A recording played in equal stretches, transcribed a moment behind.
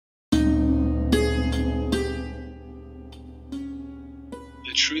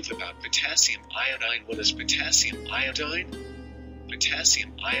truth about potassium iodide. What is potassium iodide?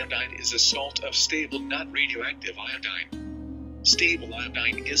 Potassium iodide is a salt of stable, not radioactive iodine. Stable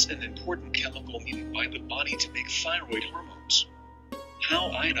iodine is an important chemical needed by the body to make thyroid hormones. How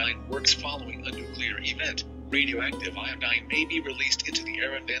iodine works: following a nuclear event, radioactive iodine may be released into the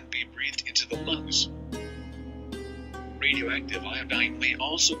air and then be breathed into the lungs. Radioactive iodine may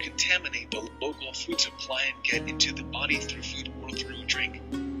also contaminate the local food supply and get into the body through food or through drink.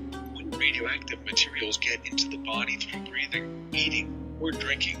 When radioactive materials get into the body through breathing, eating, or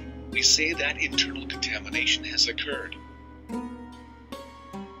drinking, we say that internal contamination has occurred.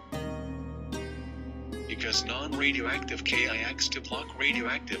 Because non-radioactive Ki acts to block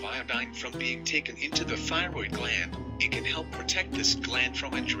radioactive iodine from being taken into the thyroid gland, it can help protect this gland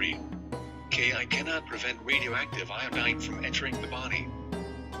from injury. Ki cannot prevent radioactive iodine from entering the body.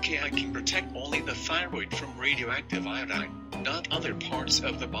 Ki can protect only the thyroid from radioactive iodine, not other parts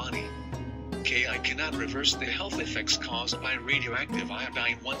of the body. Ki cannot reverse the health effects caused by radioactive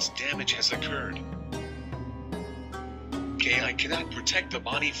iodine once damage has occurred. Ki cannot protect the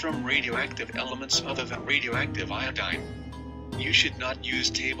body from radioactive elements other than radioactive iodine. You should not use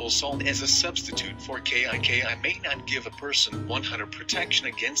table salt as a substitute for Ki. Ki may not give a person 100% protection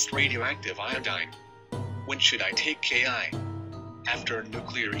against radioactive iodine. When should I take Ki? After a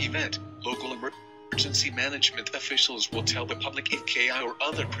nuclear event, local emergency management officials will tell the public if Ki or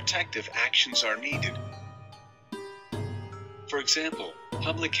other protective actions are needed. For example,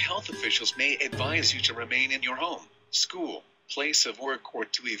 public health officials may advise you to remain in your home, school, place of work, or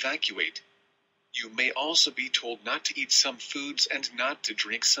to evacuate. You may also be told not to eat some foods and not to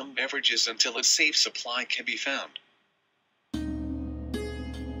drink some beverages until a safe supply can be found.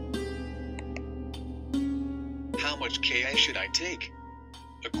 How much Ki should I take?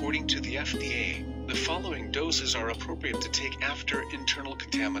 According to the FDA, the following doses are appropriate to take after internal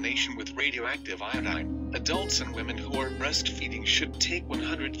contamination with radioactive iodine. Adults and women who are breastfeeding should take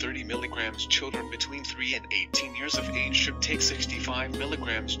 130 mg. Children between 3 and 18 years of age should take 65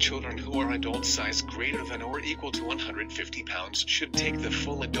 mg. Children who are adult size greater than or equal to 150 pounds should take the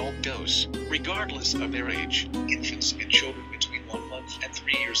full adult dose, regardless of their age. Infants and children between 1 month and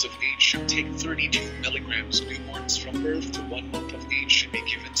 3 years of age should take 32 mg. Newborns from birth to 1 month of age should be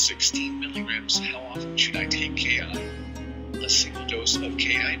given 16 mg. How often should I take Ki? A single dose of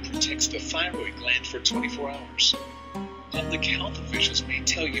Ki protects the thyroid gland for 24 hours. Public health officials may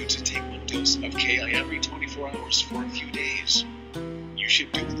tell you to take 1 dose of Ki every 24 hours for a few days. You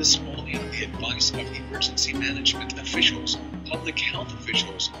should do this only on the advice of emergency management officials, public health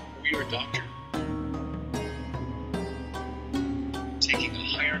officials, or your doctor. Taking a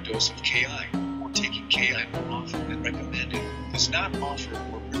higher dose of Ki, or taking Ki more often than recommended, does not offer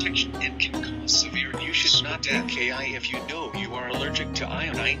more protection and can cause severe. You should not take Ki if you know you are allergic to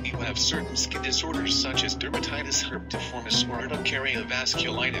iodine. You have certain skin disorders such as dermatitis herpetiformis or urticaria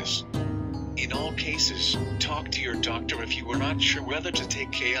vasculitis. In all cases, talk to your doctor if you are not sure whether to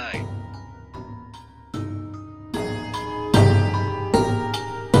take Ki.